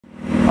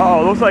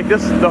Oh, looks like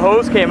this, the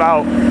hose came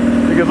out.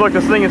 Because look,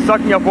 this thing is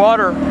sucking up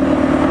water.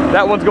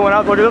 That one's going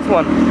out, look at this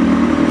one.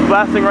 It's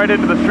blasting right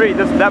into the street.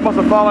 That must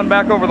have fallen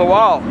back over the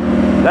wall.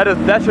 That is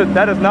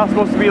not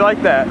supposed to be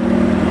like that.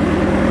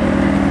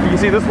 You can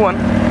see this one.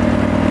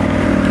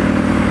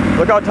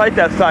 Look how tight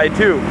that side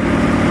too.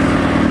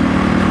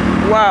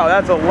 Wow,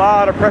 that's a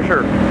lot of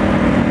pressure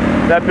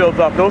that builds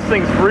up. Those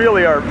things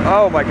really are,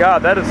 oh my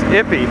God, that is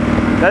iffy.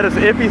 That is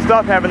iffy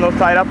stuff having those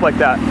tied up like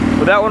that.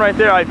 But that one right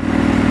there, I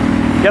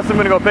guess I'm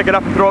gonna go pick it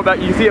up and throw it back.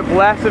 You see it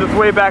blasted its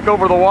way back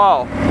over the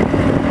wall.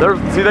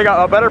 See, they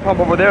got a better pump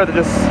over there that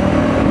just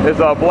is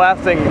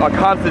blasting a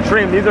constant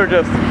stream. These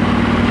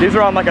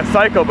are on like a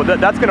cycle, but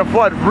that's gonna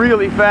flood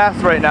really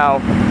fast right now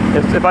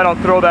if I don't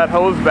throw that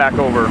hose back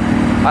over.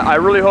 I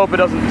really hope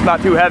it's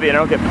not too heavy and I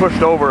don't get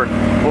pushed over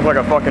and look like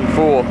a fucking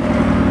fool.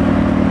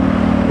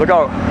 Look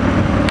out.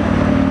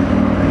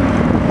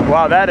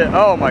 Wow, that is,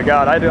 oh my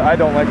God, I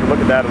don't like to look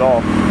at that at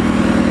all.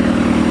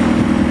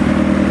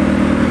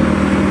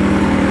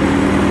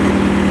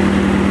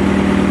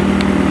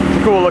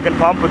 It's a cool looking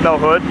pump with no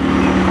hood.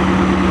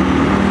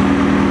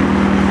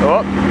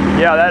 Oh,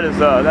 yeah, that is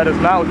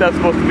not what that's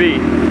supposed to be.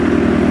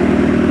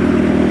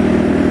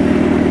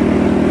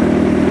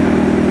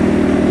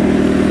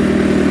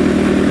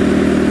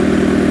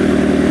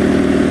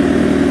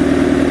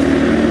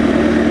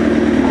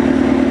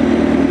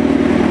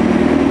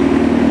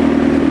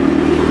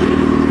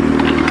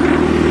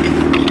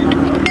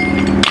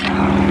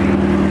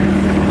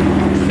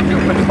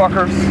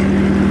 Fuckers.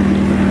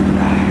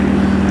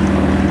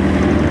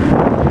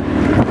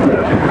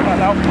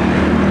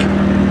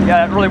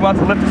 Yeah, it really wants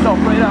to lift itself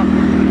right up.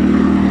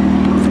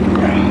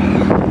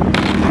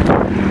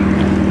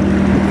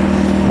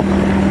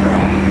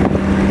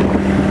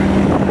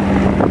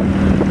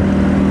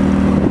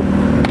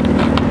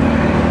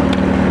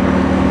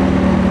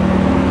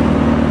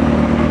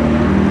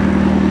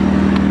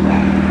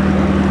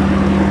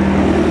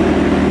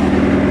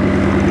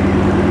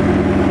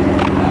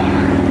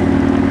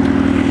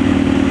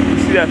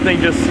 That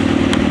thing just,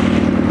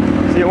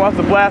 see, it wants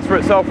to blast for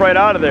itself right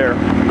out of there.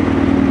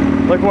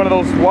 Like one of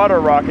those water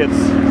rockets,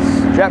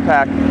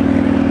 jetpack.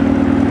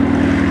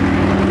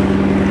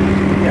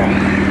 Yeah.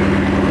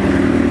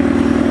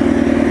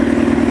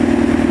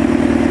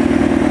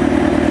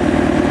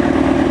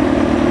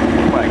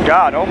 Oh my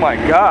God, oh my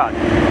God.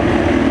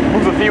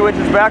 Moves a few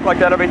inches back like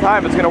that every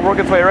time, it's gonna work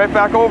its way right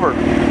back over.